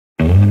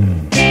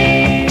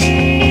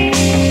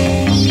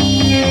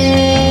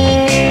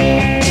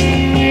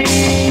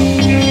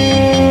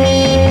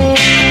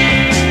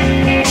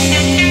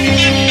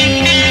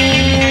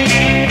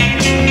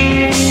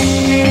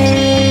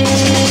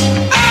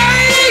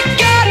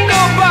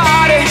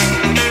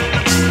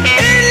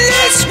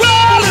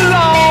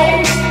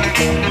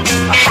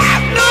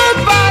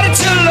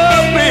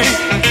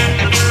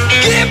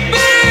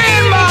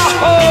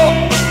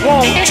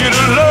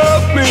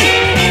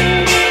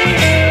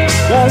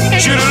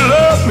you to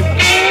love me.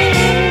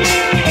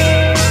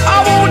 I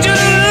want you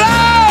to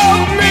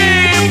love me,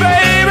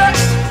 baby.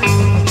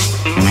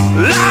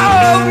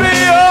 Love me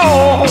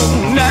all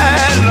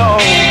night long.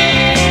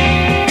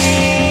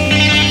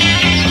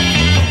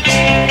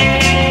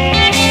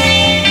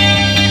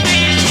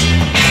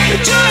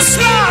 Just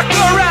like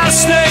a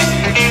rattlesnake,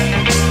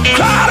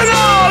 crawling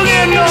all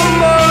in the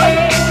mud.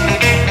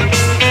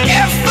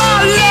 If I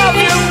love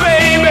you,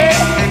 baby,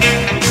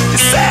 you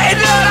say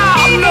that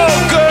I'm no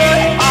good.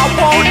 I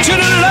want you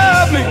to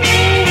love me.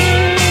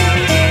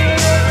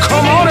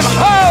 Come on and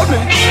hold me.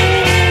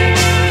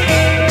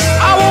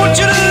 I want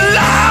you to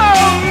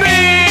love me,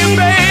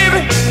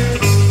 baby.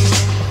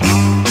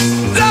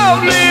 Love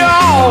me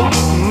all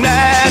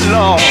night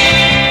long.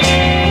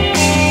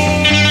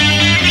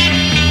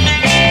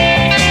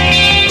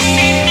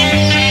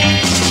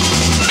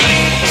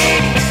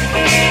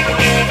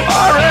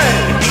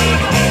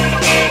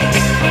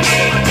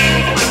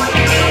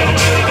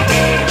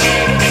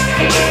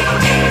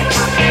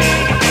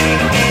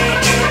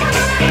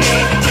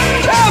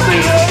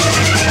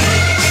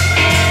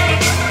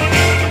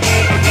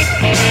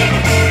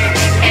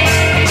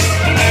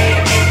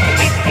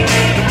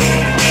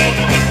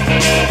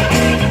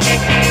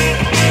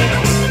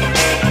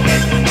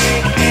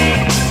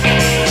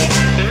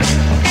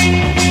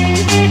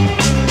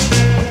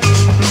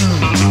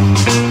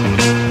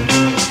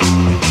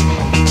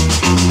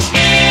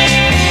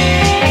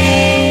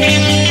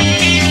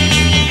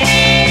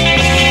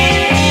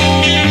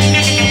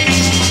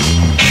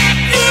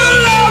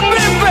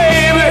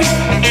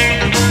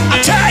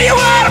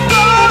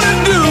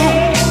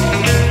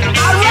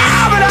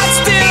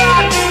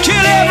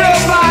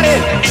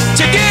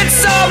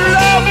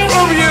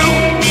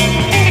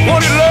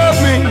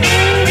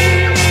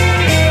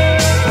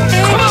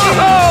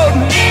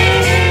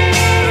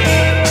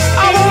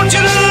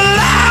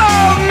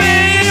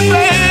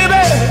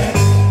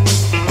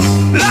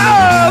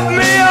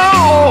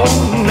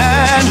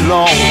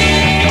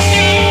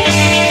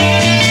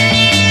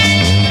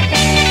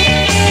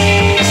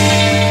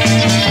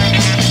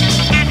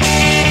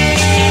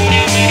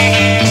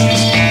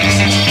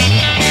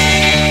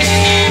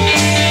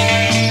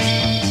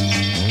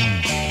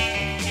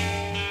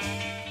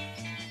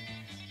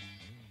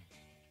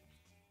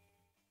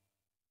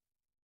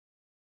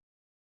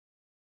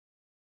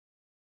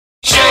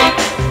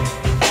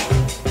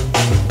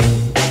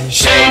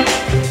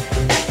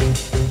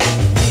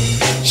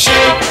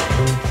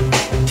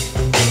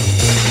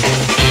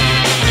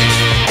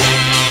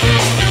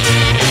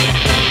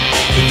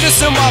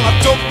 Listen while I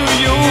talk to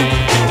you.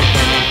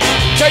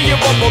 Tell you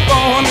what we're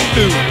gonna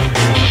do.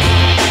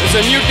 There's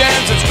a new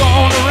dance that's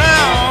going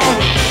around.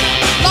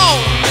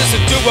 Lord,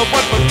 listen to what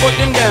we're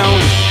putting down.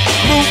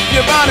 Move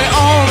your body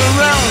all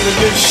around and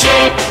just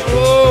shake.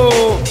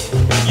 Oh,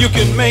 you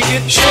can make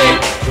it shake.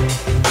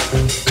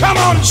 Come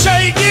on,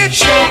 shake it,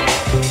 shake.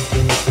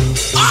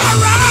 All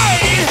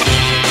right.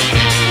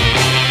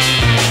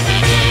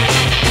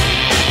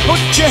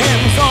 Put your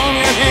hands on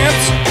your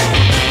hips.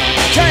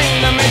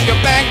 Trying to make your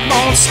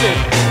backbone slip.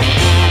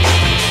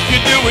 You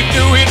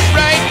do it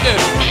right then.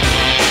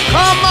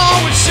 Come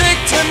on, we shake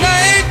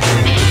tonight.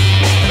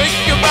 Make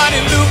your body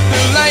loop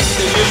the light.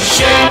 Then you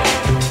shake.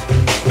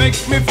 Make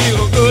me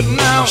feel good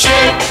now.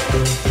 Shake.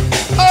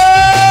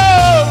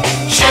 Oh,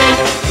 shake.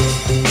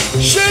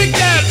 Shake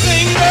that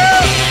thing,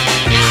 girl.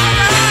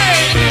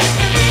 Alright.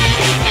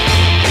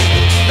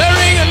 There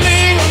ain't a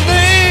thing.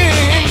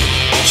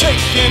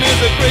 Shaking is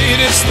the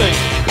greatest thing.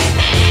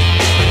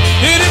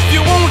 And if you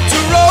want to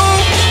roll,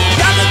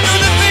 gotta do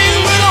the thing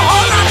with a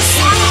whole lot of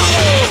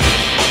soul.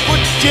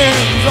 Put your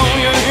hands on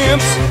your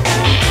hips.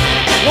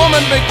 Woman,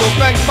 make your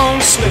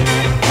backbone slip.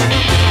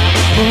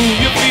 Move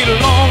your feet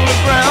along the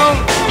ground.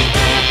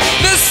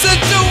 Listen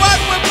to what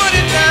we're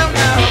putting down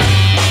now.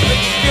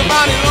 Make your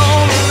body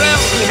roll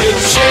around and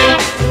just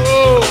shake.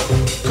 Oh,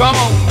 come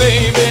on,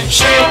 baby,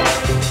 shake.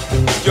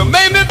 You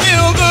made me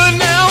feel good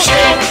now.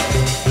 Shake.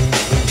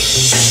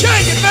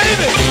 Shake it,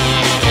 baby.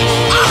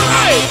 All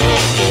right.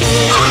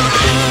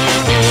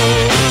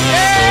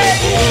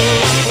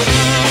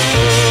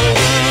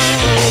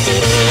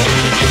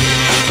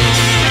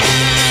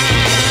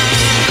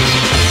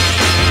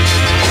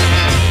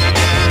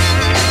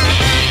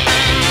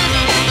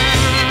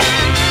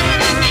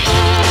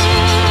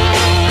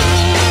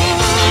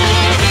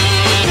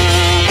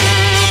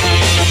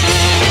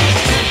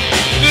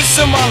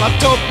 Listen while I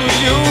talk to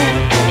you.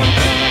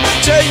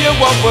 Tell you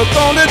what we're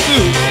gonna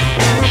do.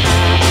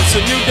 It's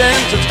a new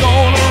dance that's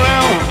going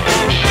around.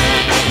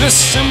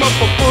 Listen what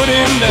we're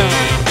putting down.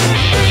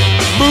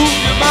 Move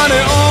your body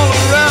all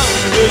around.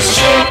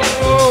 Just shake.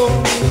 Oh,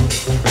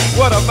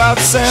 what about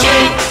Santa?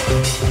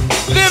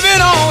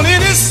 Living on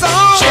in his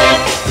song.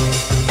 Shake.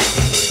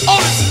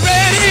 Oh, it's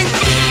ready.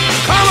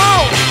 Come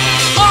on,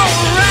 all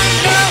right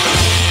now.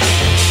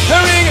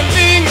 There ain't a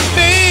thing.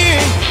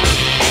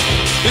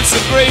 It's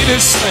the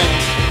greatest thing.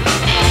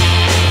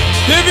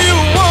 If you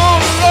want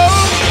to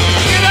roll,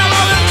 get out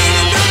of the thing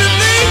and do the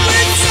thing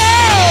with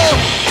soul.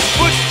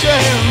 Put your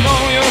hand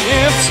on your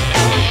hips.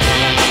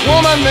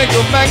 Woman, might make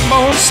your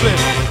backbone slip.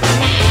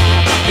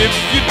 If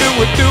you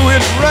do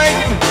it right.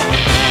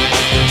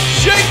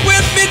 Shake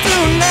with me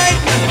tonight.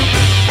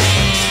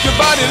 Your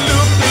body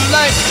look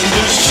alike and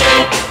just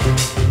shake.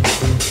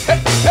 Hey,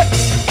 hey,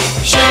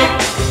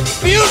 shake.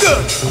 Feel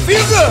good,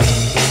 feel good.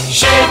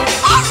 Shake.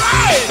 All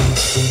right.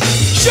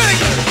 Shake,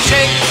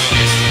 shake.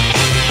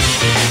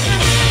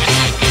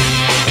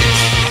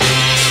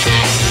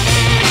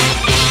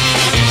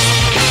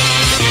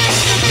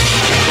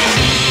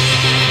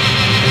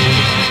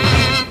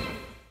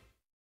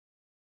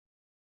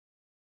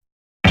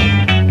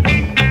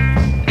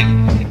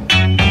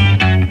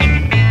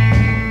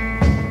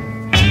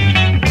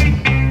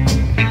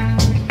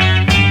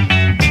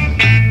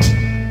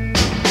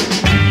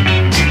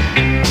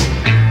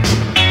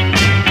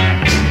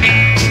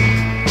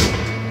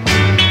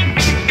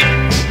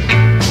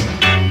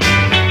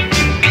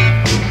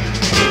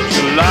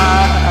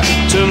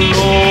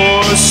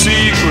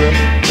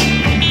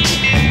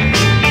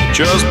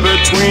 Just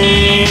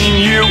between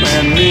you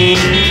and me,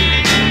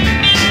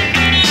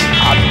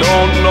 I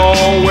don't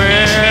know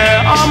where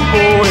I'm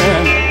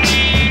going,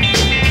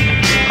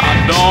 I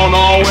don't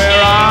know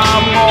where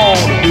I'm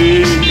gonna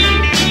be,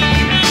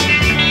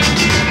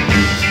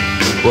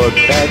 but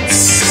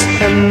that's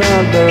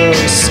another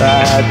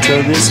side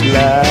to this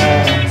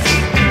life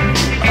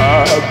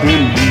I've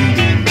been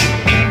leading.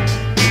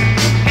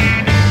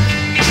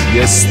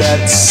 Yes,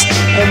 that's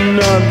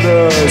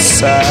another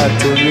side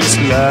to this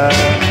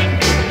life.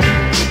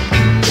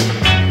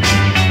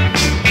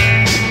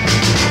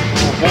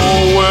 My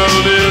whole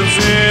world is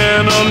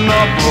in an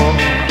uproar.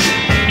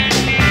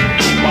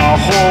 My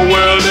whole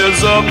world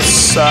is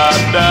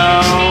upside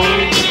down.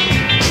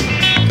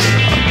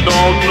 I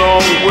don't know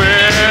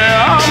where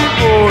I'm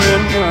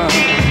going now.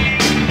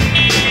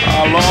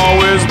 I'll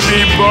always be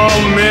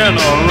bumming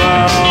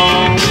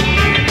around.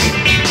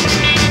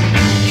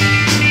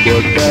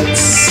 But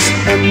that's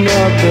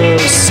another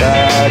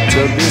side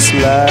to this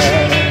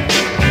life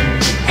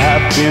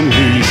I've been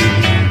leading.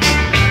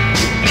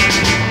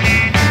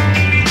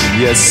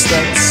 Yes,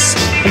 that's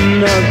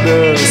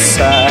another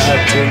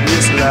side to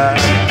this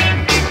life.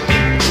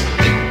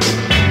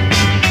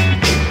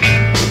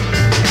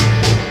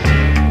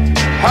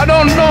 I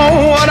don't know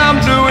what I'm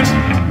doing,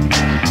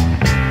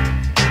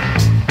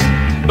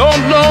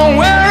 don't know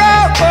where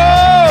I'll go.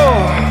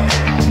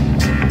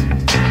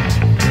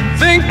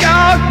 Think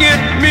I'll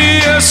get me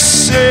a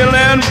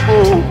sailing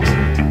boat,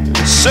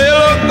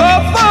 sail the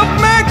Gulf of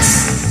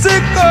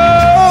Mexico.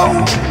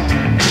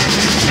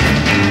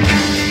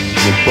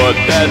 But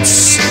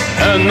that's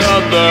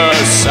another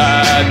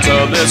side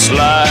to this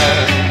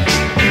life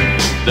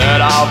that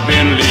I've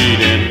been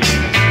leading.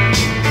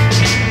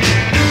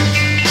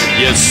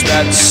 Yes,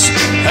 that's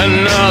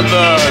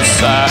another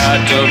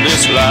side to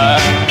this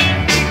life.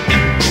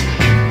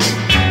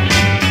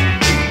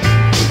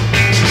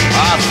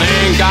 I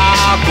think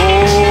I'll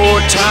go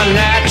to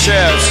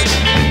Natchez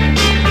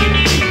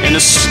in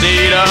the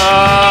state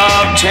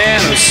of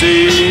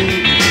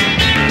Tennessee.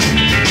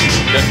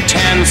 The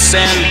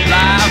 10-cent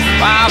life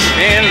I've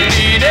been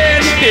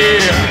leading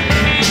here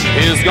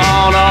is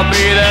gonna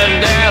be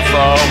the death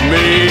of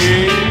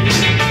me.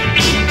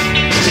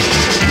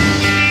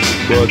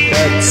 But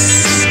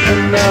that's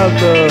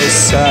another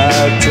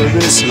side to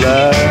this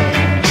life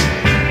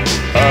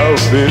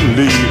I've been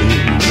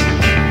leading.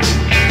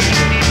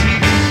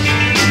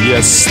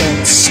 Yes,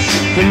 that's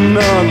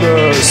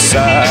another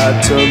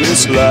side to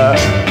this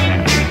life.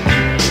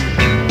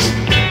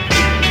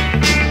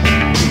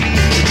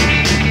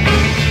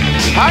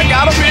 I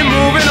gotta be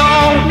moving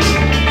on.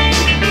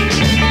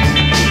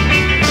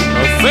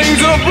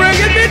 Things are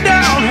bringing me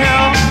down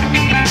here.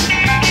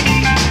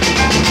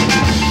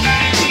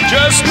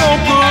 Just no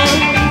good.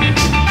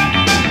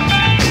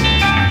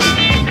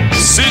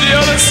 See the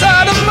other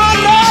side of my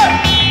life.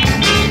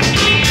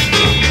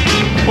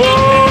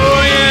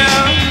 Oh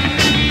yeah.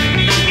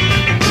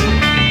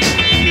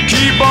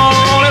 Keep on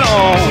rolling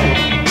on.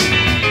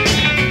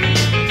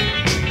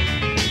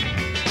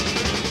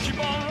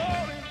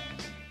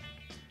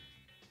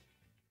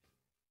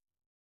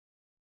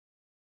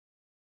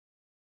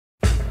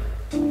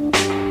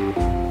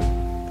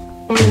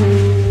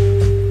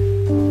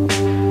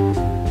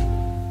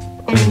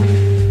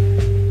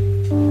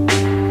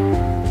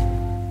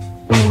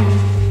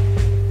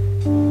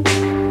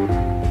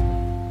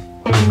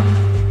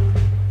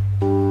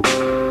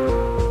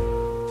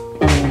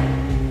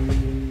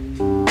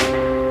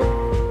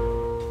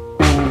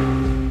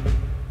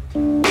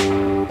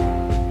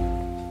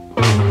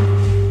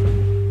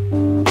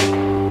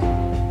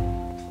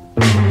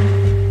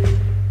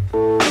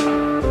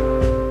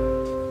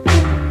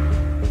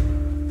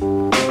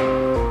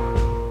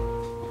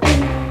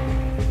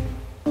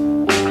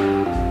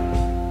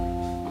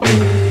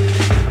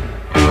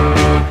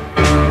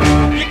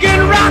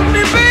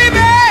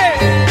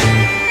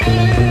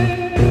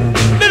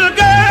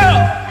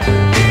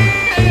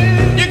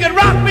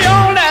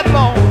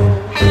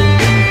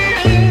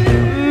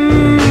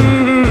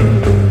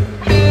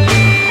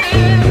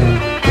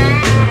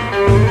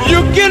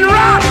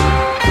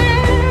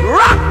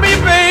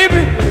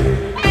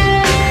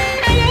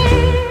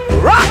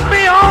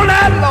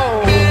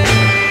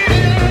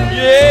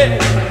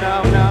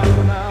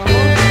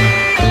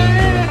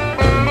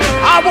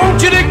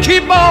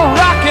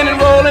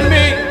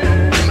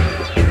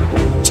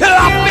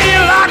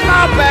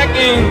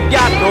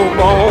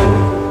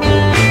 bone.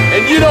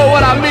 And you know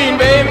what I mean,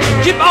 baby.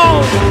 Keep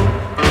on.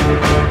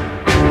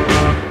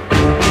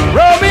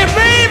 Roll me,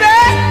 baby.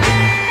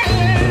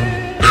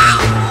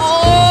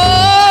 Oh,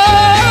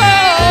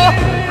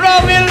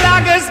 roll me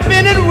like a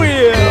spinning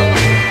wheel.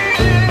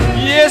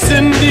 Yes,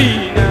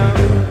 indeed.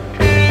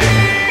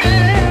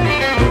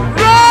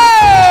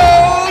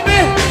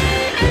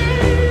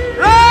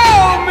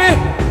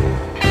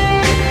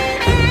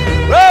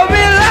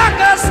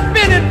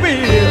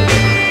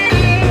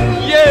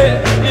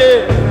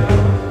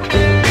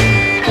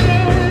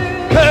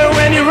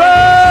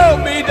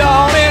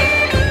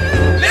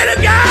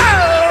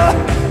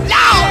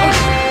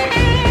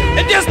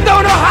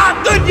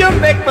 You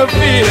make me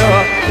feel.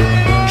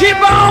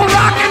 Keep on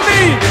rocking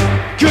me.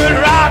 Good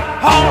rock,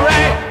 all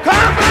right,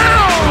 come on.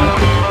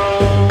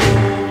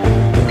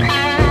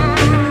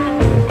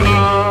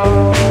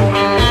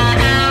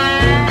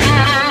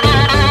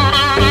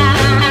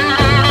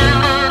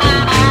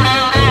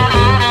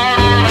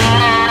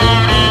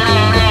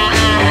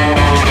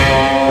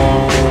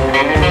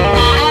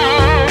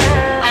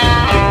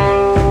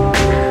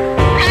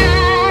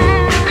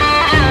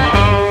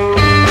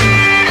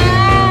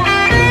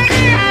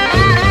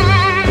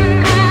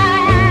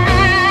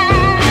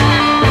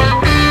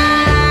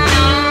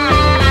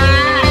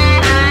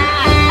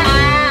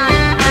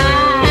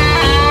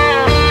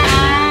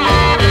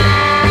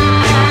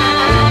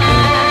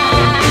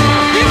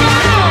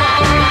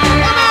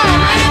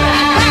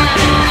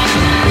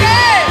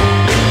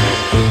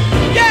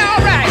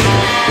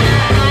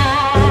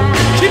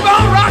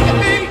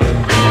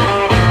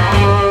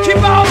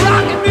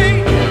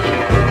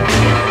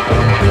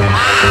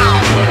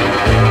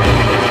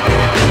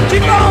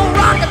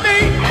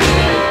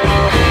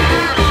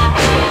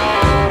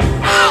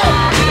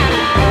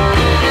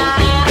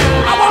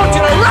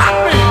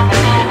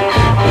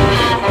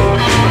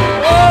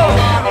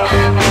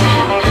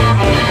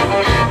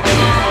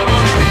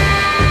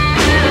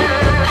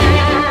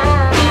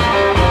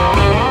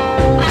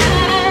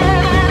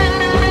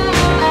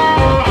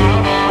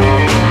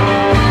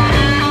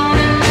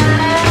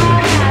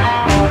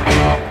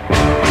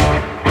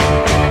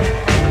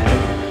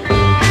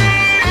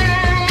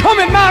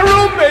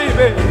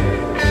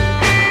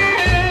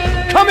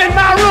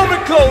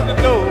 Close the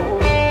door.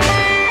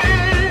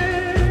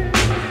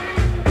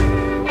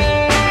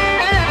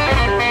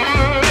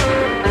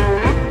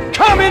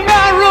 Come in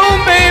my room,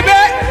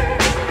 baby.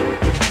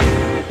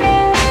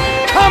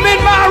 Come in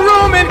my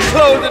room and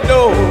close the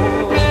door.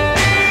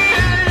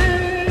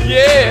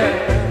 Yeah.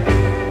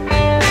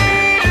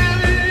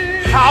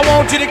 I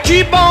want you to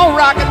keep on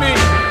rocking me.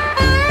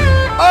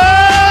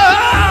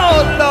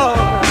 Oh, Lord.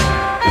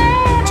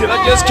 Till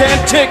I just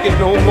can't take it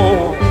no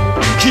more.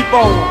 Keep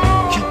on,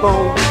 keep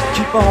on.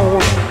 Keep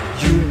on,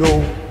 you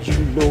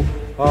know,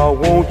 I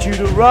want you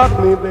to rock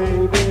me,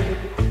 baby.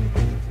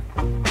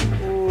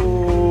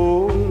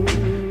 Oh,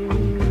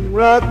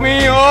 rock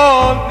me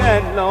all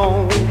night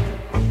long.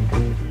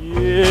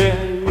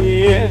 Yeah,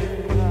 yeah,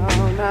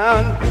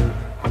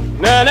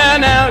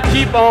 now,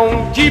 keep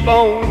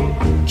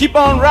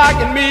on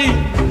rocking me.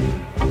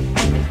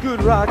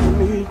 Good rocking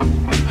me,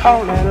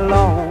 all night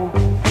long,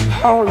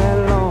 all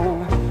night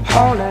long,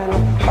 all night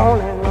long, all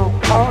night long,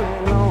 all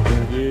night long.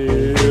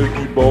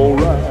 Keep on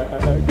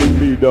rocking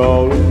me,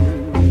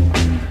 darling,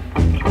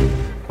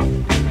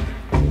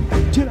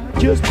 till I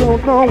just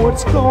don't know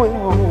what's going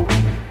on.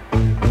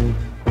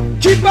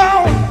 Keep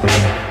on,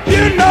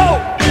 you know,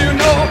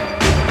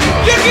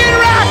 you can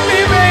rock me,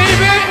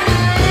 baby.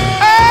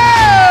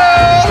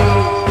 Oh,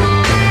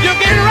 you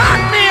can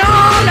rock me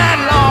all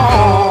night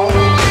long.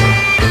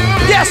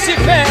 Yes, you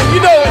can, you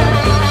know it.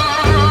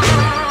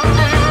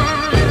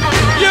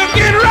 You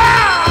can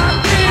rock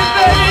me,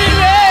 baby.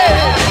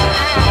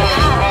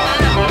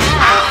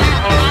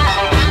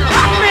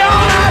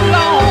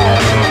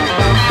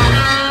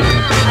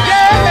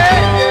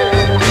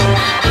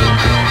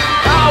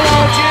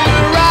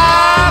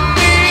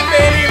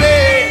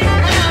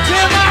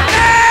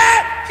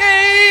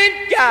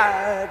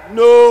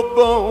 No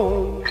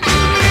bone.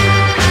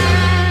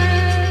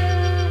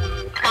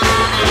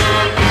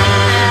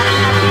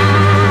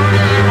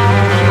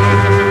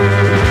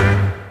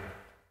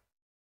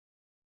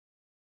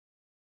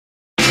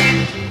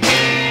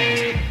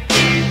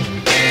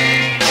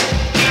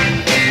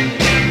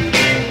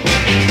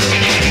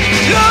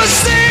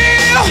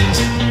 Lucille,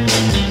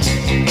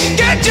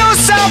 get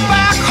yourself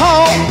back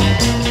home.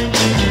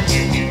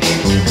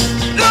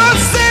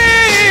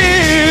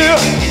 Lucille,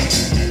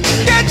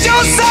 get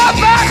yourself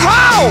back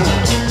home.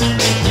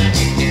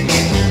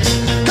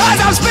 'Cause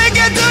I'm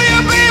speaking to you,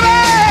 baby.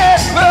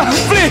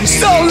 Please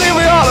don't leave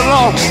me all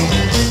alone.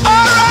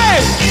 All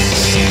right,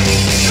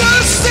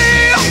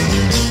 Lucille,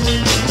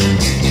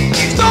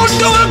 don't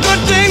do a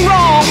good thing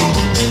wrong.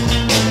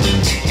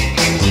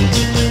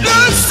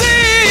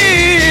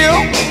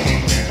 Lucille,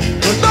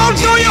 don't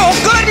do your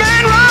good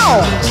man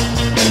wrong.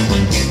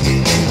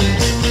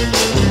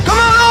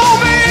 Come on,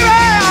 baby,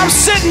 I'm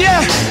sitting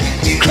here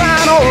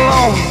crying all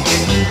alone.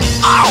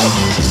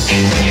 Oh!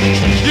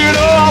 You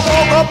know, I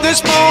woke up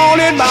this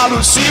morning, my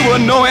Lucy was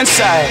no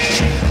inside.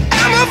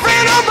 I'm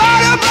afraid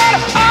nobody, but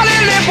all he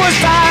left was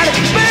tired.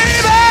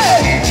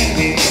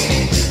 Baby,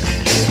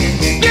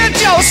 get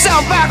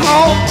yourself back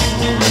home.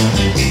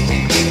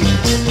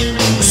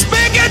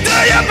 Speaking to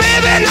you,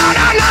 baby, no,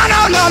 no, no,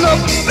 no, no, no.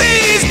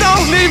 Please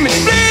don't leave me,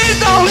 please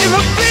don't leave me,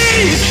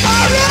 please.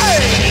 All right.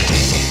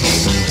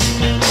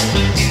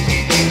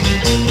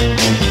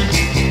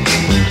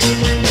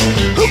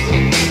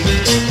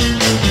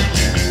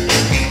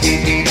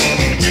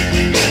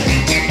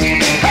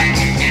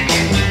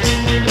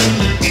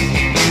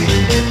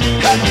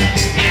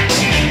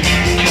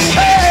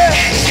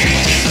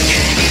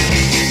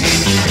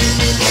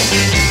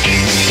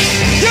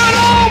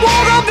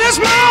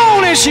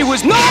 She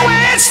was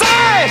nowhere in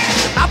sight.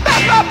 I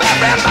bet my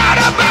body,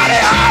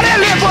 all that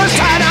lip was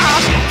tied out.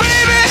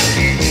 Baby,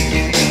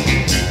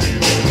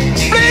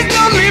 please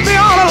don't leave me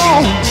all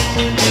alone.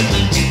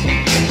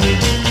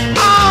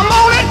 I'm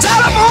on the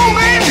telephone,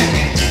 baby.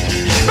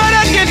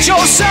 Better get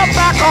yourself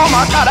back home.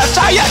 I gotta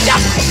tell you,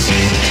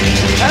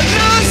 and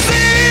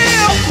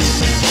Lucille,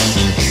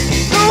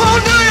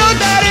 don't do your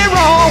daddy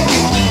wrong.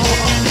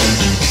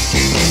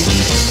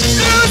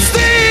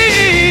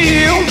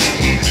 Lucille,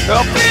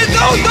 please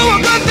don't do a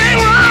good thing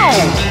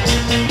wrong.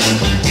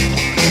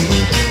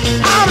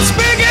 I'm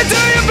speaking to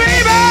you,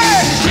 baby.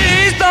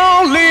 Please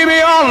don't leave me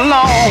all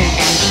alone.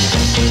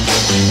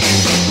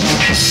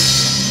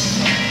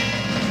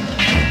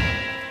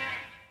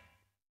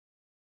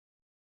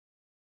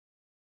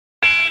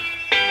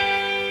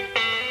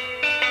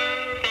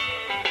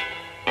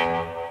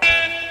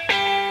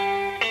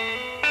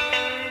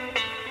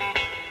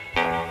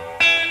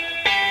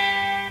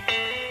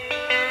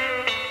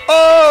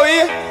 Oh,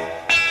 yeah.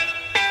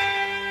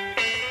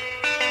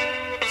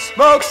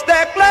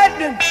 Smokestack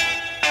lightning,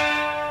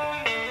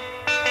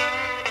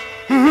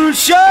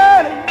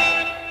 shining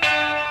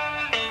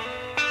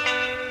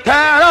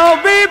down on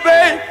me,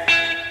 babe.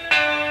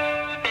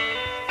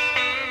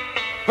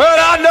 But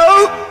I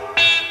know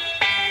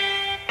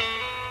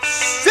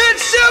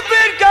since you've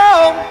been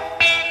gone,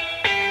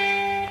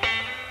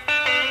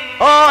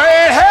 I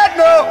ain't had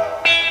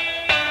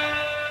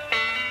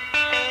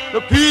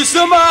the peace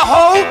of my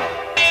home.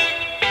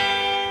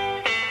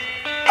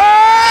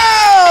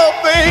 Oh,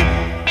 babe,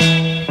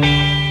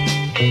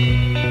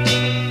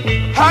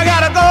 I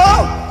gotta go.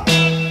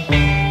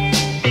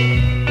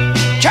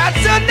 Catch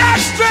the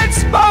next train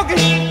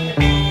smoking.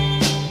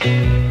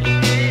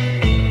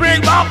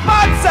 Bring my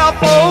myself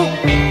home.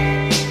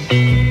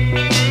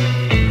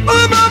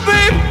 Oh, my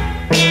baby,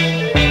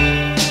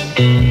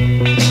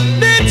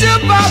 need you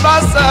by my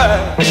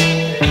side.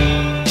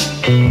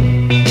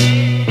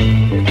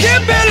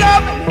 Give me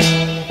loving,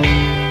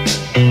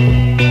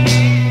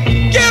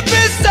 give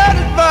me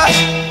satisfied.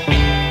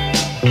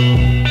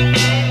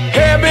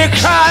 Hear me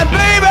crying,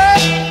 baby.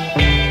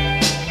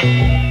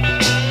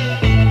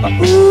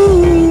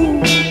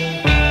 Ooh,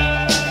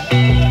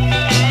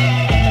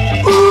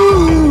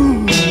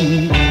 ooh,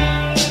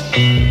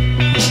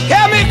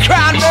 hear me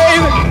crying,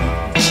 baby.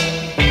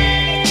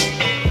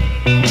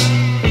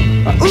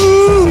 Ooh,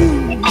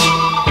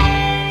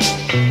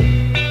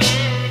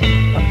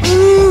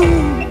 ooh,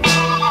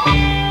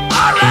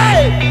 all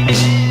right.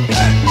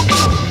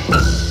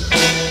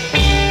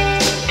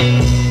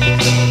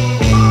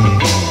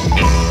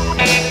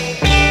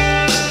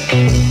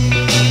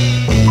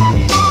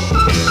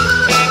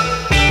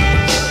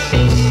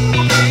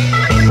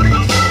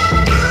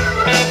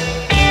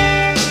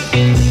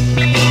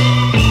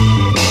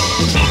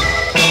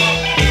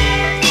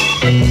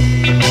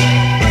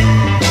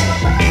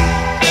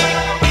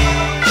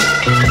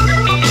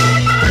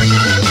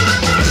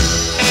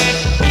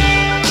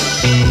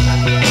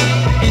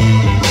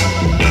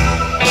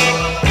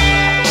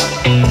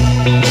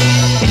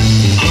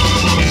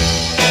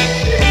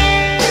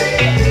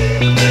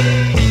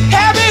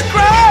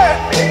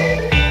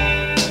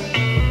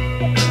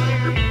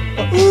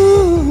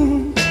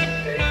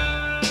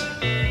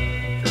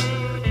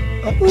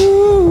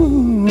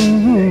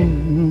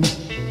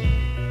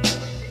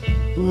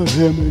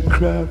 Hear me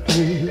cry,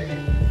 baby.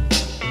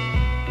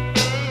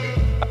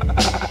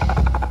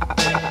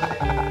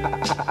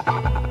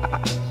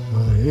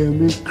 Hear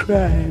me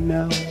cry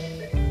now.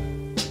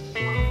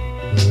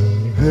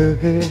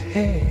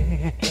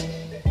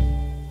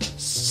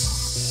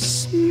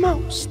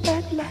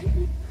 Smokestack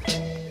lightning,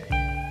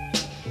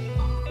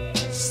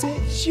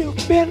 since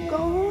you've been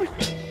gone,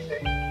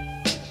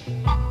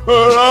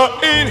 well, I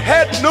ain't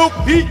had no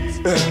peace,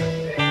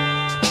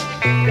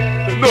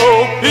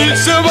 no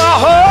peace in my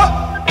heart.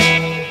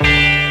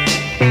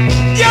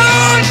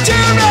 You're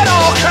children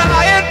all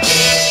crying,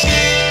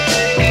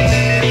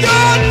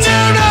 your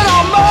children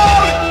are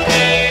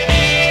mourning.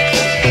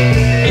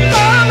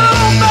 Come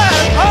on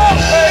back home,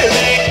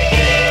 baby.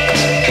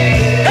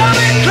 Help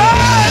me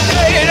cry,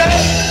 baby.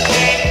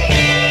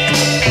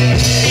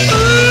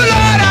 Ooh,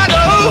 Lord, I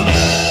know.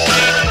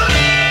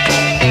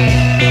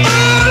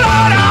 Ooh,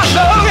 Lord, I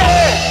know,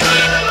 yeah.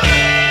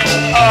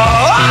 Oh,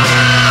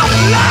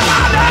 Lord, I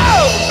know.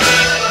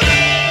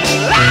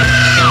 Lord,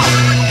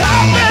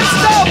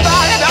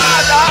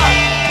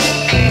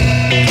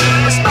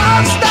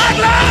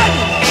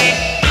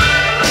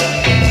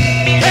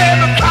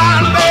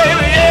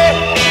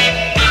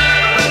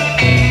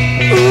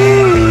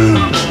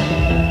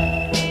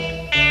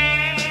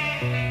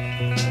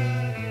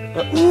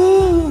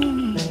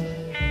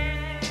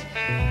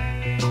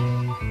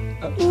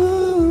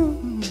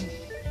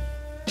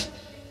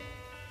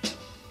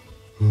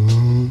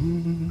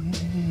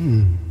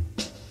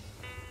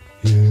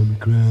 Hear me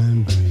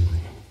crying, baby.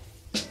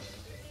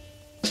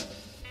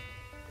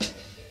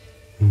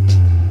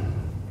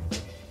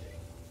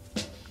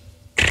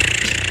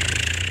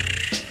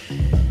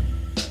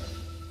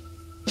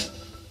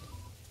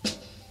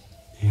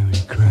 Hear me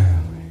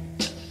crying,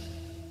 baby.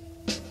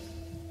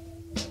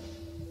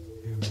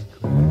 Hear me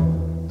crying.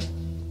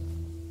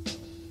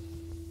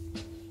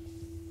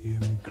 Hear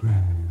me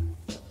crying.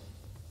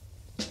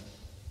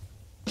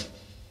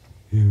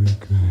 Hear me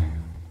crying.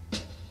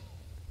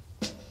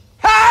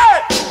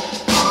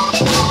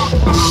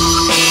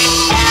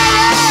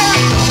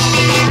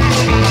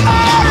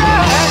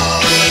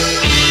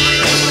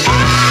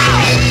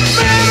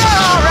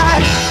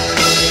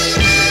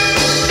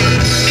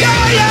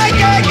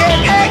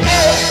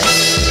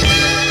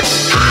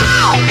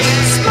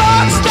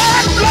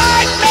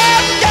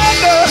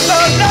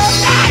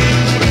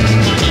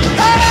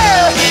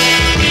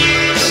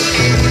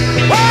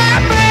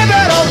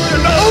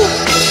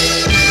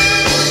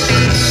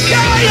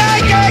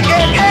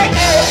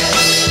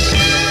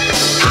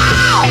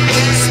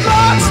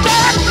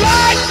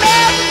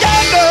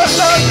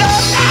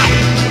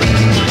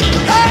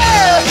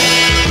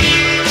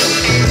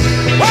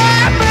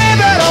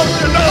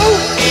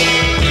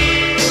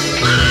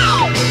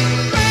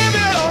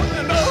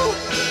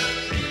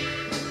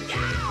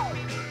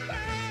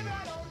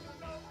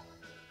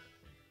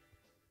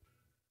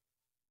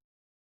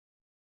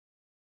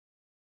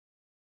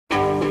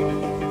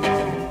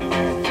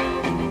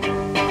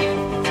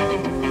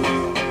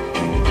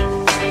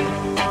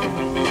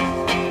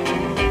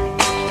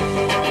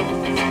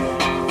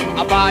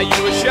 I buy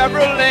you a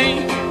Chevrolet.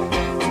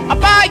 I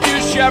buy you a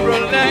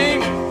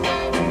Chevrolet.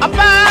 I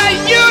buy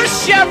you a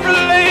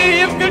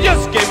Chevrolet. If you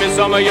just give me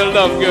some of your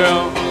love,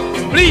 girl.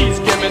 Please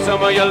give me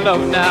some of your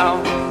love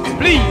now.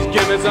 Please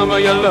give me some of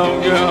your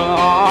love, girl.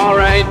 All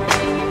right.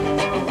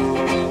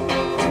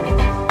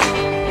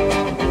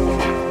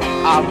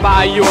 I'll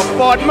buy you a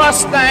Ford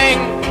Mustang.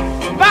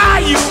 Buy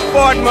you a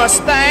Ford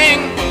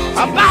Mustang.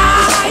 I'll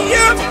buy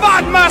you a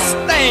Ford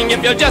Mustang.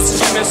 If you just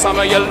give me some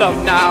of your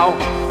love now.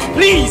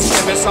 Please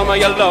give me some of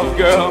your love,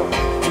 girl.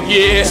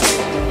 Yeah,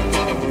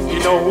 you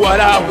know what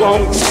I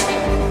want.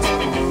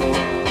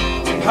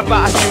 I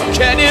buy you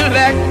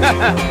Cadillac.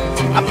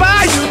 I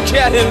buy you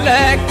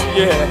Cadillac.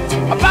 Yeah,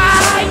 I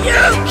buy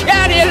you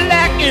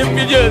Cadillac. If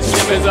you just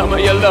give me some of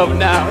your love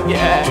now.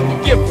 Yeah,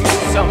 give me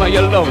some of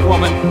your love,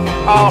 woman.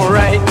 All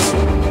right.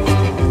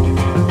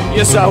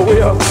 Yes, I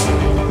will.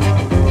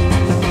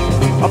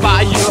 I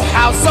buy you a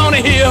house on a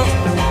hill.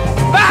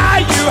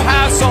 Buy you a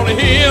house on a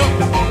hill.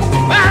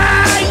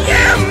 Buy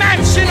you a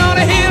mansion on a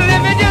hill.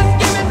 If you just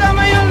give me some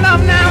of your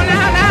love now,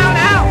 now, now,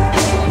 now.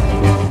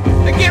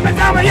 Give me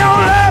some of your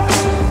love.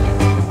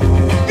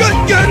 Good,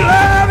 good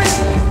loving.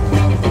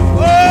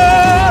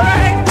 All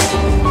right.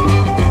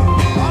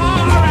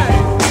 All right.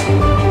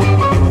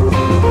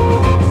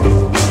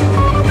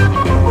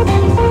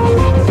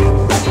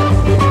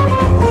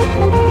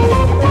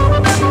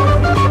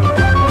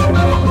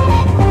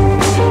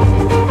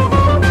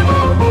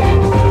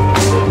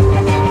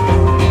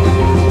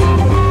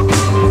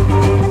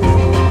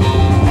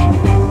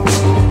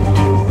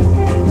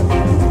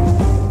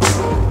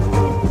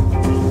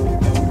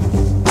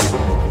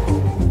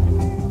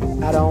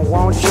 I don't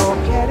want your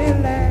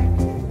Cadillac.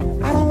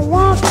 I don't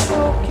want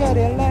your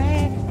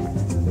Cadillac.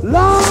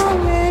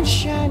 Long and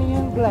shiny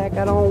and black.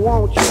 I don't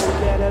want your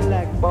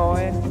Cadillac,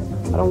 boy.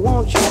 I don't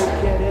want your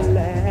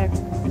Cadillac.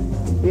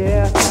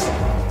 Yeah.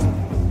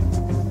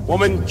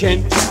 Woman,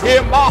 can't you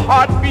hear my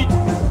heartbeat?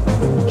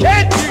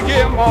 Can't you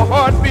hear my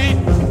heartbeat?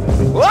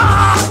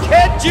 Oh,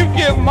 can't you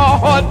hear my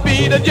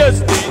heartbeat? I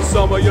just need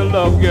some of your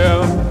love,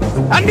 girl.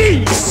 I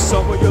need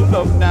some of your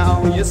love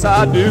now. Yes,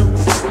 I do.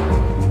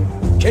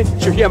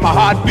 Can't you hear my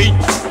heartbeat?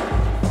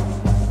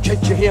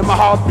 Can't you hear my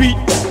heartbeat?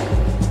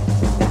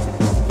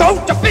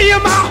 Don't you feel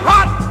my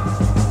heart?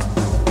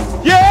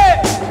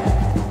 Yeah.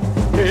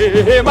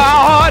 Hear my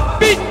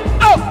heartbeat.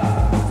 Oh.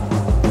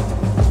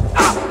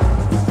 Ah.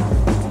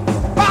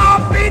 My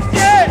heartbeat,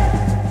 yeah.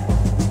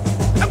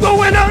 I'm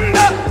going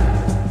under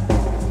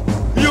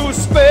your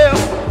spell.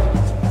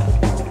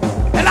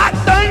 And I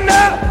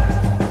thunder.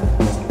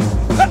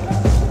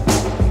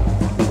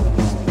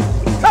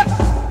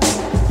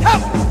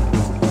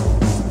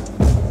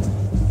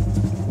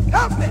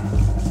 Help me!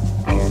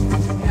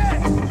 Yeah.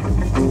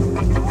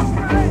 All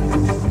right.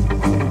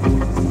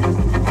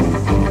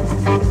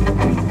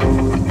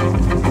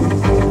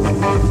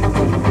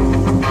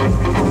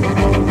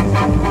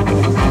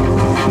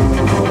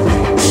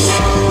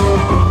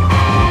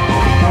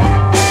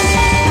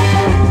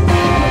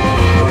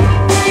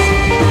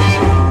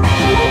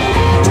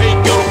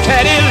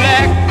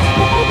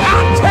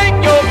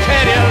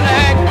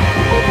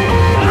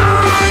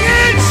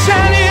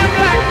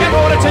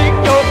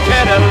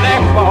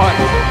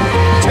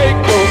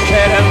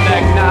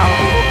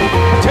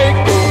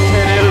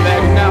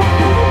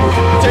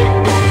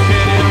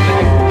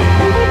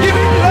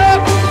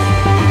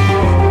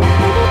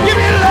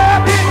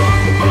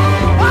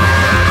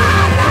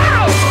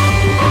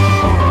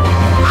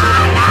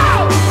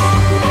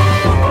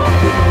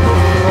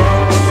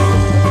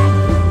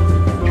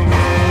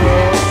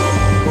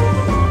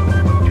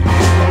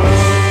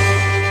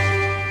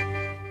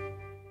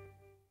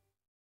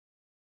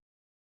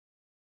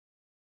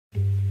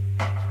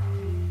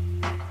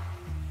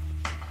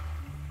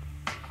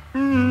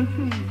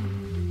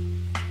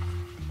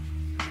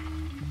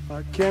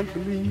 I can't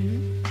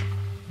believe it.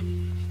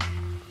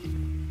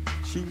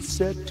 She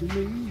said to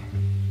me,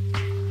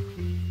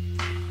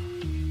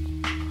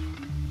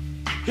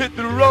 hit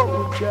the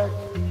road, Jack,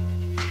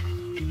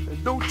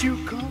 and don't you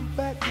come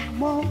back no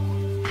more.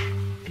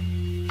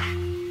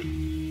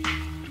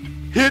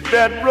 Hit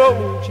that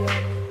road,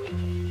 Jack,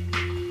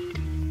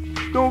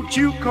 don't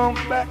you come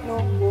back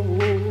no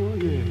more,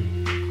 yeah.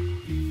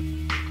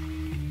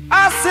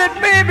 I said,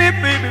 baby,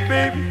 baby,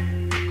 baby,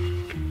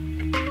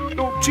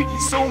 don't treat me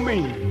so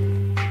mean.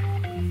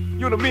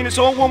 You're the meanest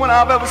old woman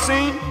I've ever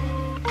seen.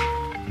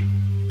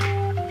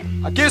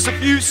 I guess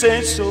if you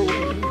say so,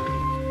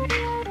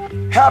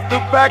 have to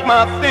pack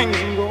my things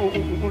and go.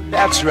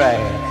 That's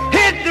right.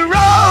 Hit the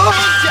road,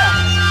 Jack,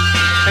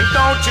 and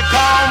don't you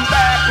come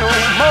back no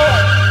more,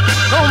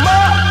 no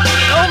more,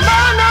 no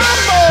more, no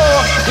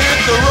more. Hit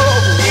the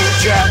road,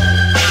 Jack,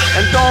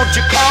 and don't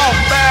you come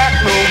back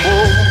no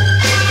more.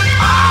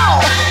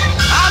 Oh,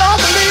 I don't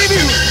believe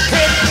you.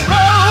 Hit the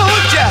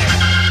road, Jack,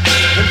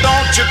 and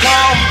don't you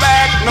come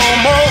back no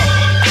more,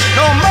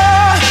 no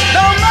more,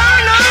 no more,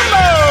 no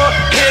more.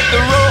 Hit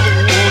the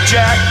road,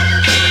 Jack,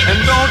 and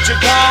don't you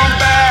come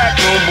back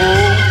no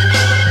more.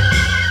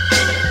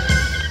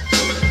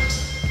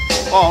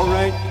 All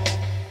right.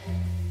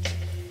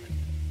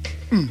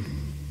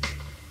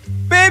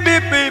 Baby,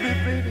 baby,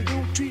 baby,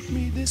 don't treat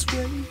me this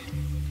way.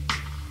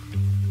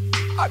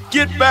 I'll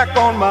get back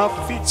on my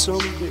feet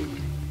someday.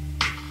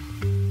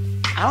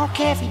 I don't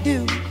care if you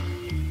do.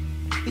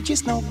 You're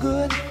just no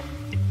good.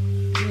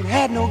 You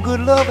had no good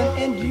loving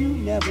and you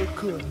never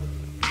could.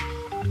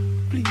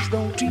 Please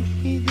don't treat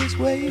me this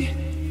way,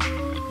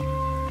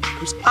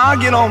 'cause I'll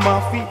get on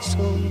my feet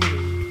someday.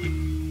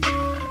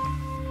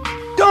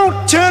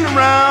 Don't turn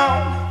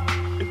around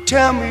and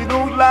tell me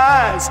those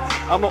lies.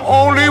 I'm the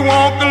only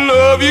one can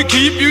love you,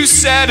 keep you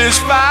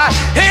satisfied.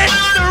 Hit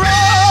the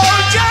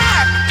road,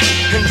 Jack,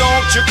 and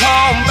don't you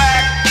come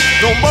back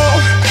no more,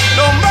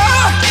 no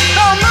more,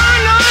 no more,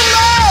 no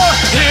more.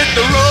 Hit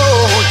the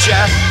road,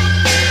 Jack,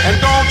 and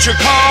don't you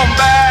come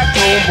back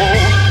no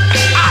more.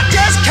 I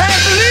just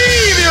can't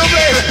believe you,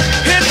 baby.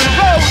 Hit the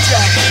road,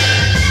 Jack,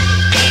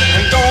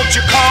 and don't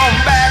you come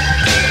back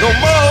no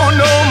more,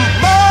 no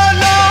more,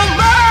 no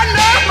more,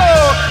 no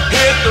more.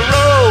 Hit the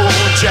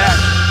road, Jack,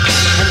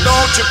 and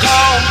don't you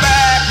come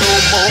back no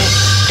more.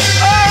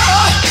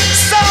 Oh,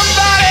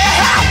 somebody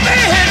help me.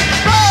 Hit the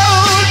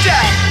road,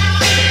 Jack,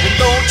 and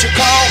don't you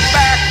come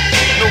back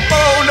no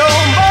more, no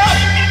more,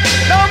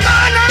 no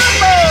more, no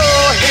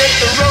more. Hit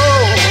the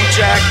road,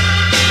 Jack,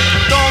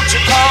 and don't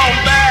you come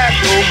back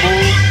no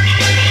more.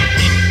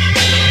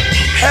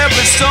 Help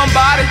me,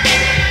 somebody.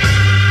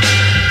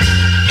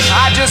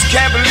 I just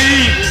can't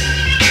believe it.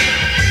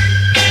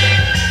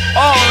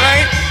 All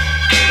right,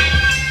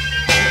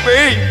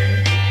 babe,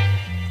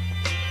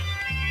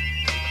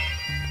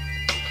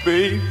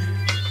 babe,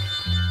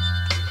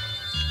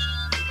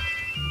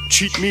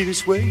 treat me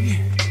this way.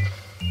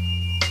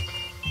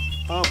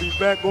 I'll be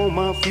back on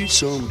my feet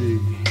someday.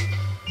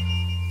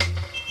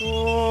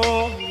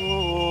 Oh,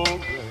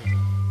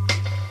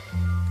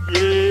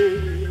 yeah.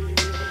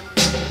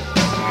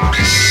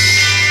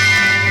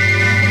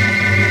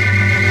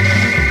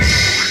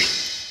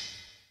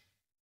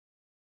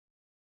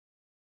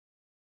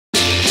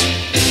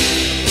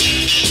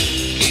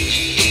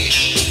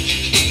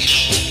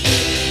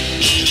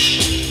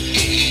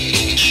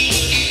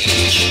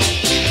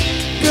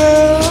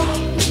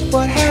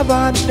 What have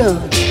I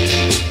done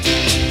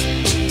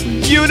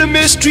for you to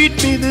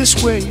mistreat me this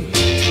way?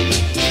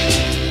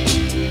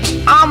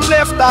 I'm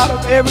left out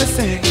of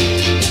everything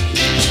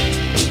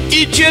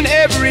each and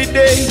every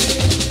day.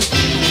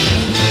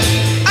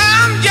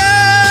 I'm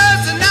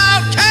just an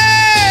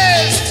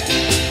outcast.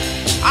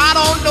 I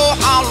don't know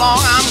how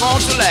long I'm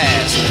going to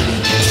last.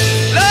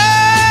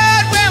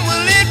 Lord, when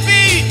will it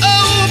be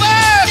over?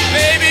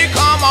 Baby,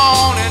 come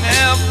on and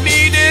help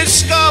me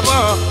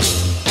discover.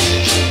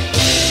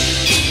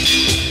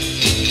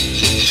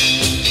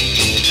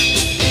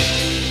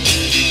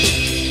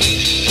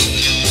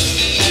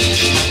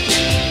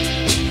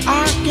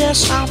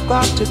 Guess I've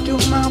got to do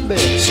my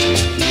best,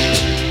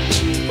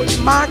 but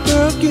my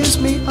girl gives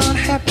me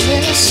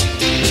unhappiness.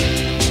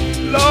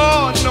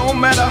 Lord, no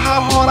matter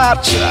how hard I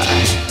try,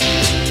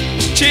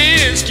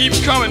 tears keep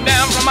coming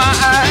down from my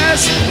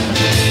eyes.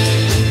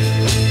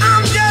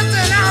 I'm just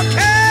an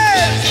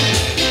outcast.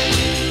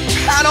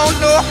 I don't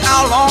know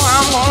how long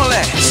I'm gonna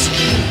last.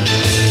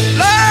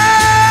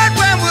 Lord,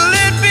 when will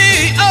it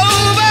be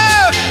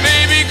over?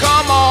 Baby,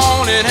 come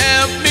on and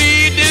help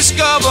me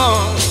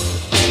discover.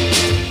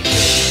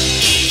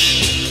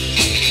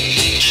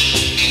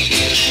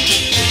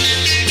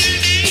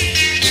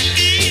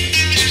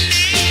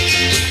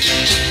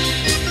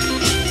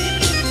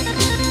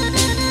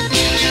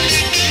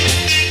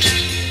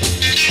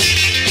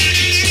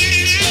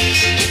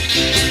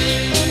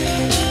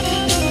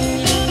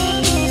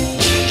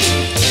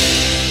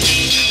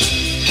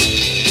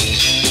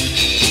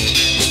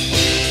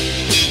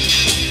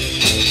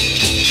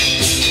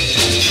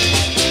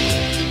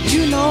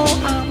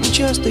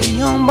 Just a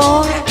young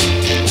boy,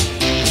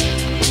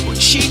 but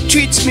she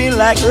treats me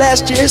like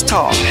last year's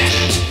toy.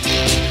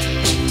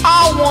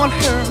 I want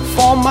her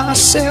for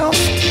myself.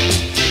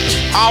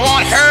 I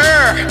want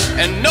her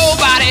and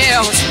nobody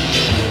else.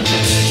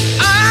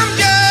 I'm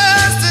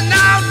just an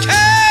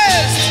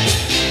outcast.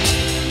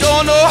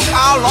 Don't know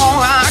how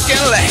long I can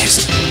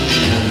last.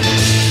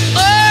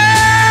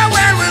 Oh,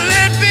 when will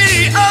it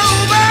be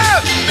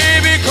over?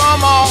 Baby,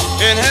 come on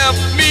and help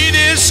me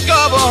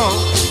discover.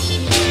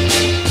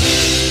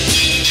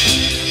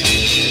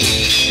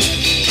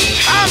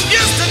 I'm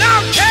just an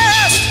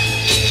outcast.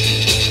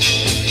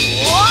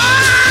 Wow!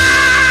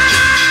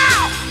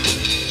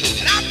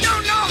 And I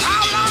don't know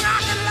how long I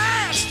can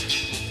last.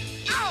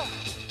 Oh,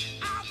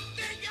 I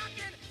think I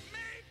can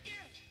make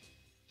it.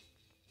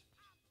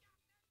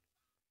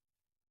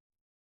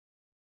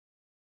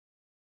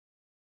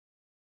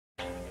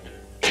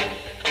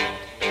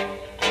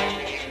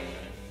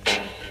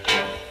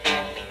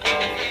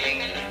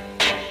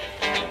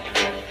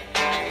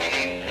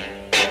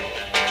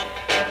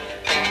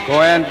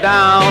 Going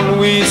down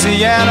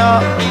Louisiana,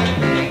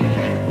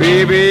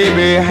 baby,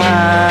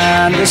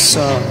 behind the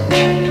sun.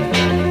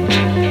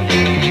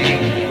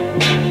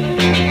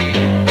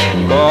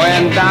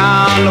 Going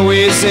down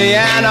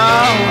Louisiana,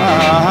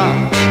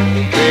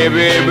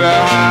 baby,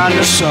 behind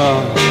the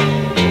sun.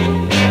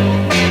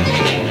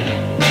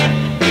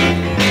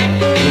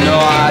 You know,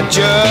 I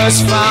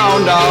just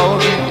found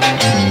out,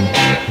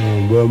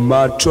 but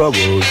my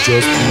trouble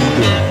just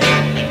begun.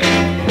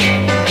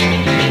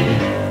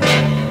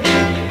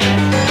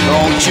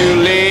 Don't you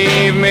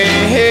leave me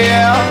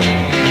here,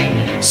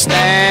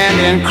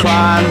 standing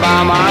crying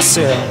by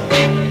myself.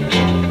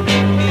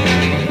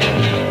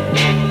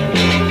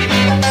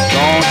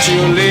 Don't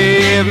you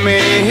leave me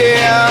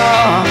here,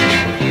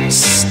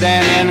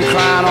 standing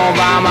crying all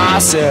by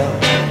myself.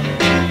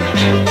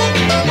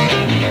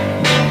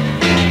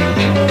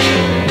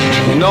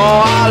 You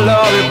know I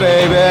love you,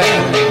 baby.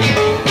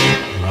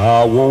 I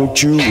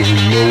want you in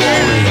New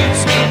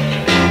Orleans.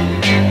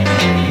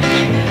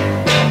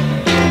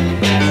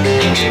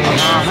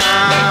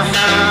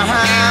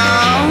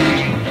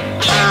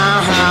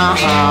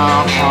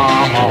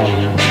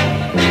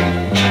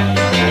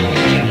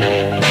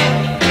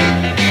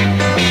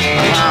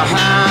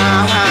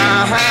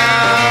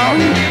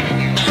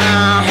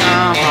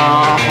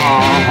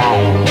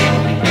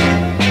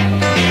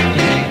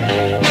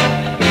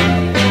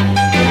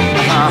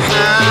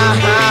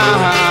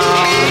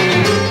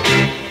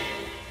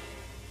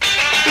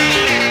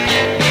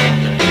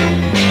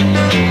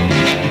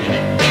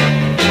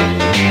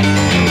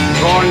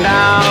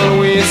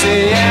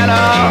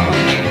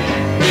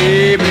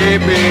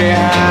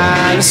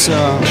 Behind the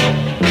sun,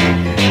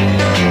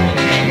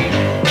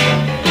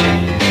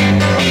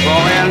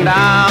 going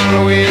down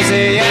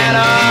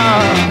Louisiana,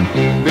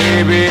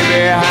 baby,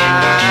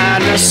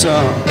 behind the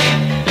sun.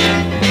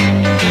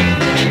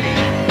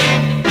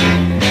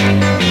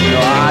 You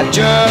know, I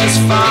just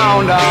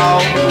found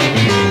out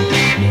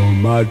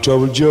my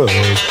trouble just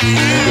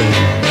began.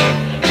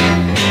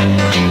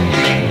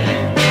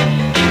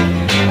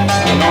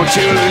 Don't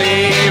you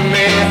leave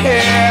me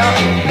here,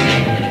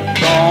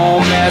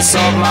 don't mess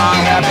up my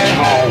happy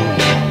home.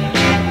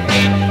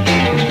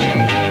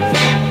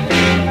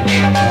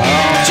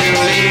 Don't you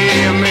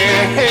leave me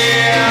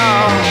here,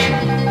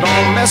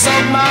 don't mess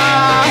up my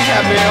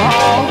happy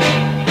home.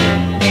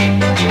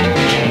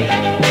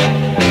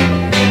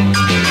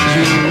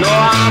 You know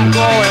I'm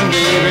going,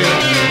 baby.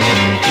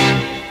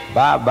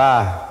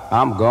 Bye-bye,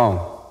 I'm gone.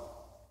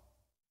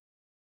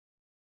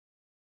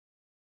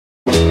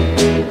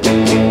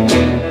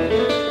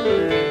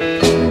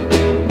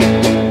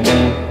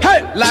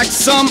 Like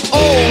some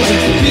old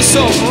piece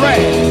of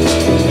rag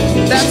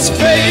that's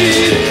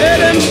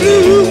faded and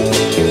blue.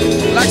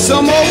 Like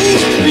some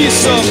old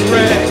piece of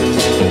rag.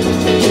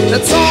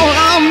 That's all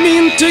I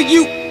mean to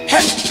you.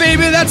 Hey,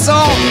 baby, that's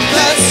all.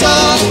 That's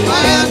all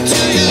I am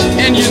to you.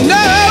 And you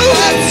know,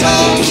 that's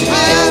all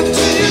I am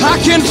to you. I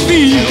can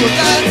feel.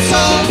 That's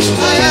all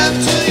I am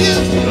to you.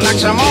 Like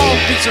some old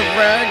piece of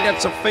rag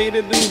that's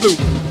faded and blue.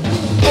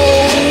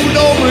 Old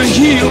over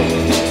here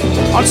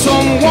on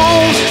some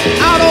worn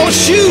out old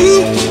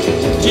shoe.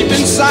 Deep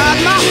inside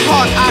my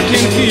heart I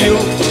can feel.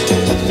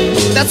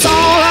 That's all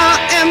I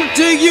am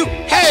to you.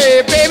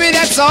 Hey baby,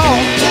 that's all.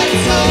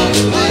 That's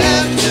all I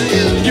am to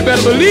you. You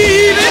better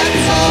believe it.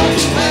 That's all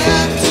I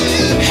am to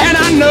you. And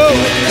I know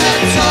it.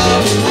 That's all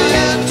I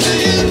am to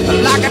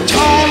you. Like a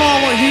torn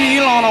over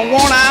heel on a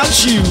worn out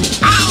shoe.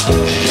 Ow!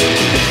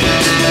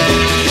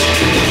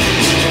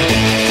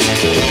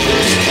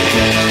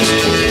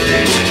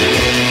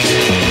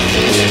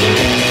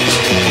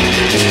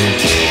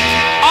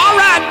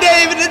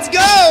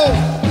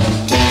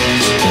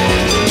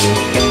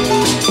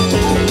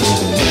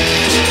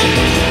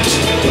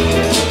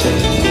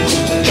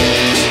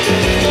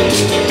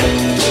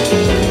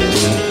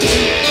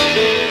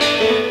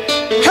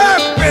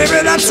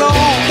 That's all.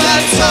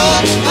 That's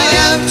all I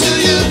am to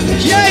you.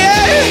 Yeah,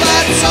 yeah.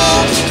 That's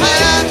all I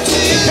am to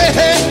you. Hey,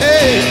 hey,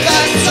 hey.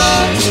 That's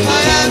all I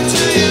am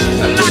to you.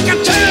 Like a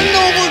turned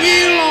over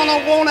heel on a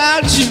worn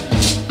out shoe.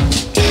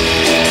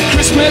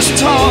 Christmas that's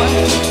torn,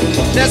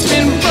 that's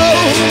been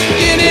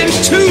broken in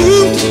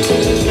two.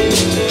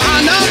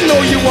 I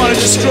know you wanna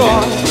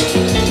destroy,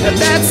 but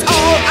that's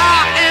all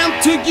I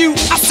am to you.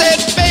 I said,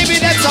 baby,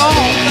 that's all I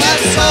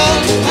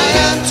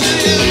am to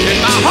you. In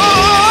my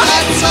heart,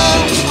 that's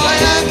all I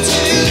am to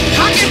you.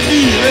 I can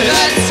feel it.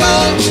 That's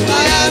all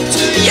I am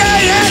to you. Yeah,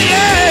 yeah,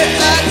 yeah.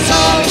 That's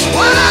all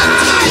I am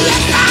to you.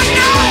 Yes, I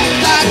know.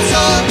 That's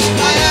all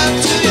I am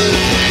to you.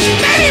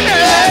 Baby,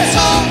 that's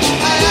all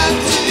I am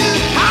to you.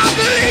 I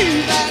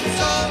believe that's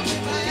all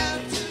I am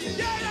to you.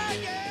 Yeah,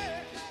 yeah,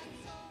 yeah.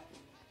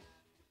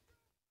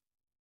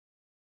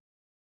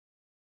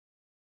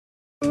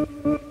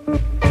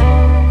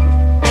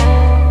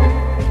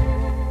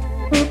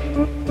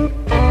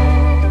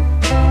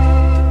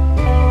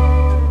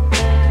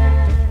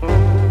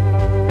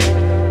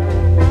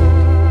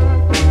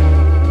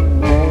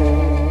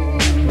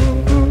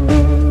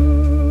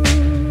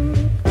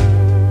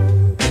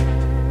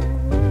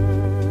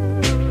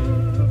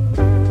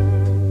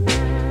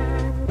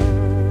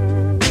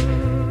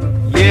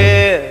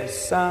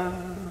 Yes,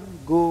 I'm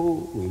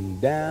going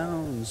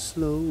down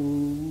slow.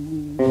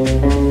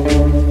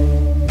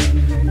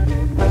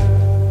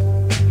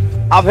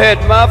 I've had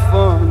my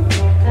fun.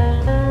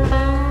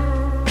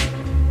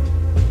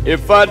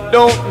 If I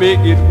don't make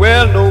it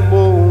well no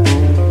more,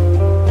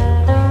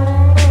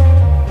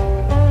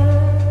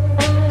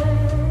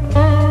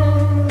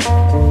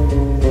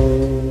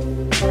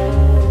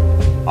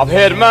 I've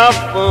had my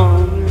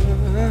fun.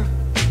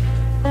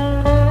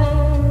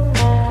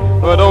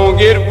 But don't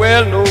get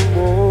well no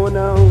more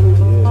now.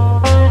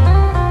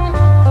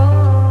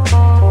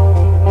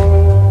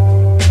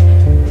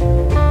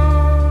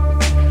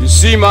 You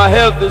see, my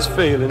health is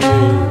failing me,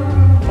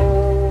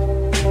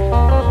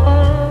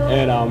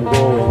 and I'm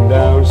going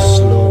down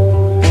slow.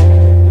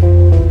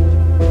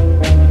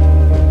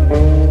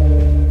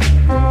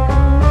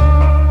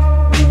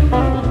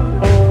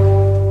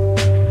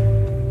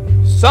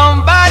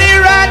 Somebody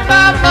write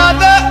my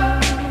mother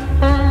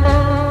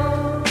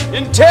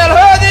and tell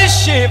her this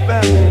shape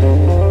I'm in.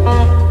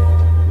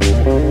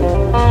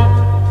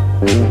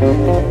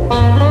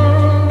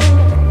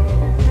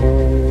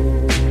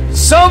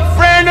 Some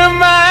friend of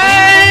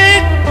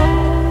mine,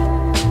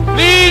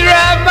 please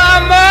write my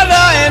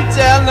mother and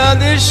tell her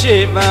this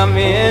shape I'm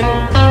in.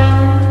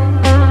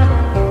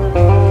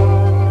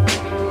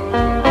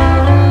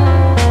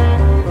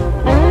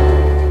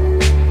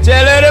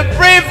 Tell her to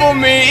pray for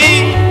me.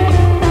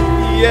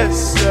 Yes,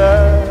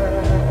 sir.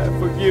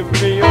 Forgive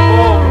me of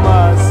all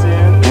my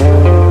sins.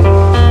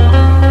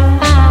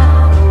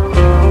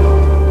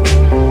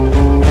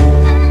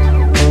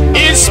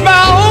 It's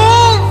my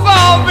own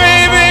fault,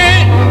 baby.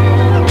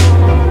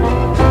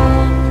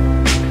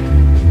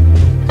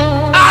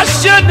 I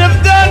shouldn't have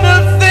done the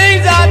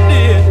things I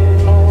did.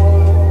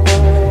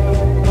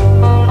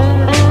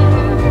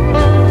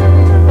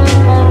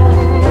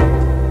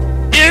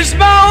 It's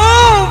my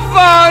own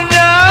fault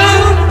now.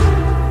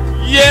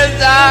 Yes,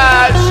 I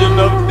shouldn't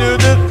have done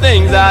the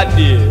things I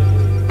did.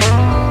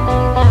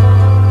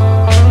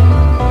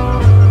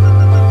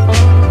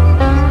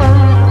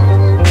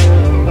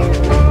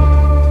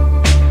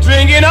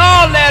 Drinking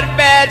all that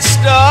bad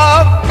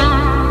stuff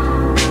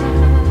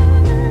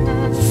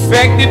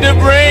affected the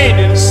brain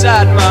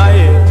inside my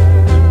head,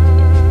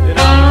 and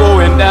I'm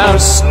going down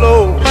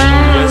slow.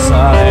 Yes, I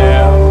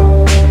am.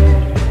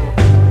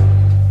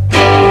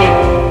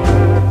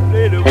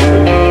 Play the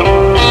blues.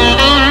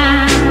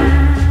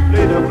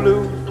 Play the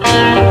blues.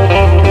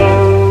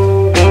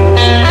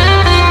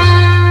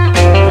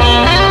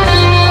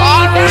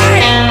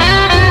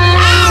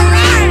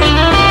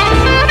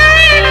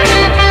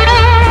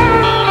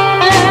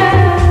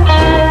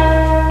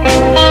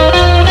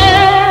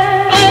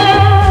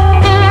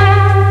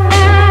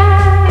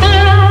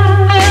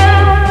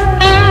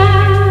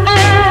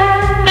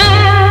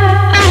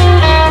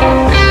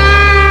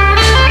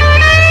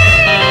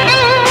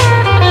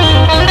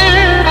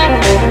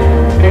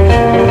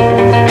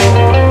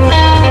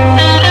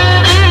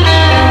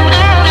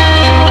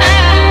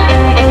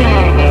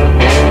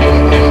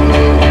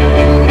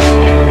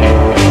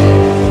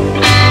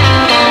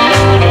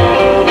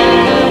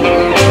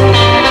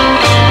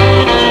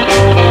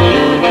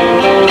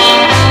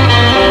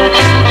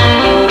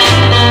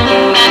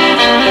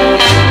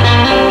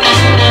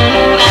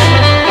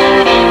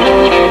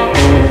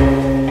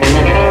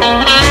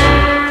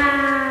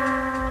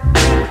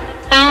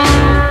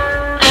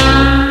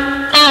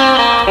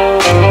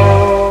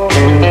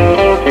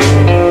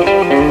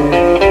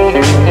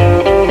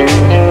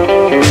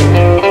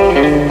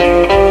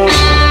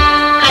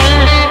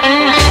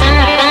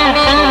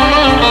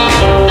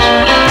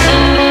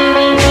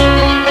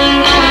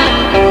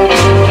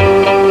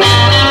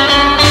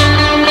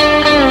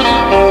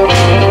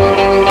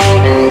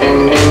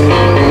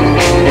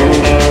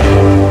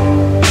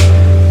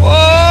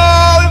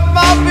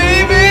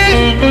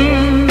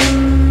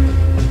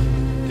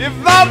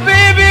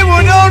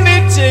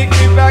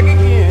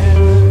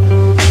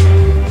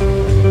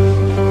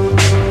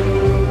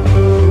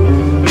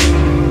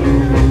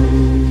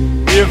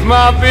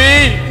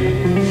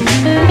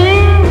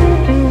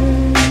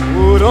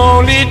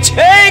 you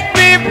take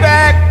me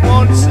back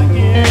once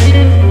again?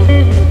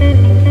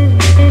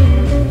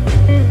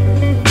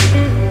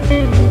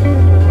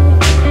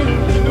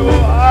 You know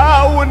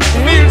I wouldn't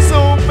feel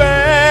so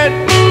bad.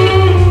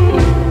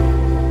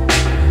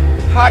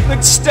 I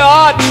could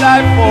start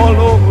life all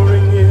over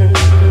again.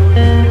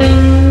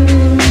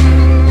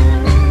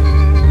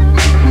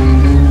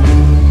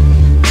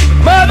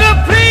 Mother,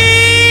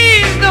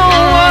 please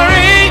don't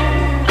worry.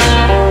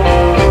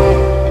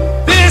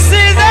 This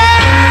is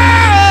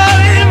all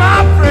in my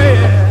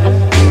prayer.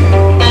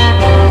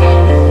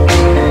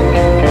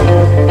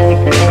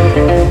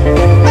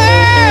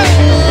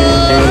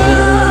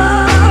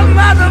 Oh,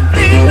 Mother,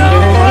 please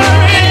don't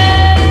worry.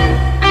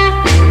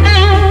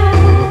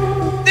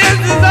 This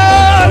is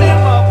all in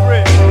my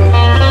prayer.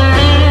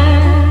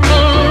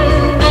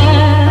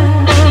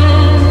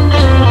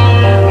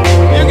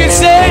 You can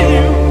say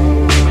you.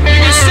 You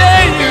can say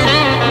you.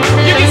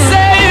 You can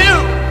say you.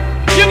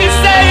 You can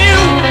say you.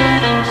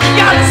 You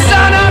got a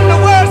son of the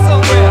world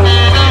somewhere.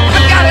 I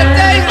gotta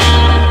tell you.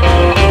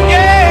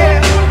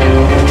 Yeah.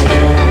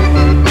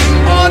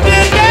 On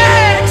the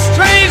next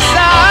train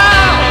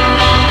stop,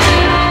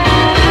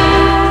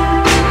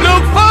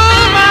 look for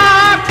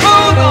my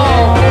clothes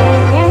on.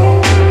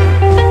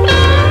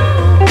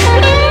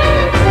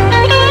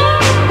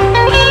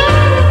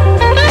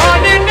 On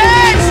the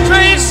next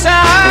train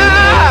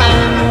stop,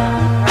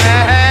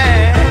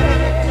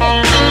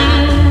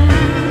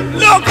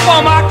 look for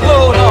my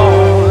clothes on.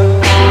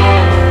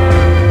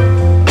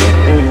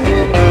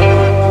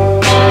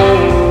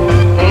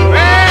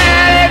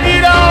 Well, if you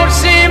don't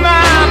see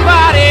my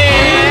body,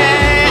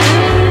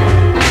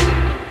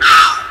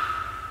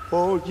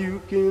 All you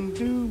can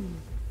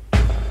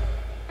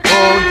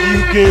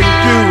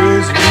do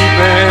is weep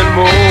and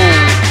moan.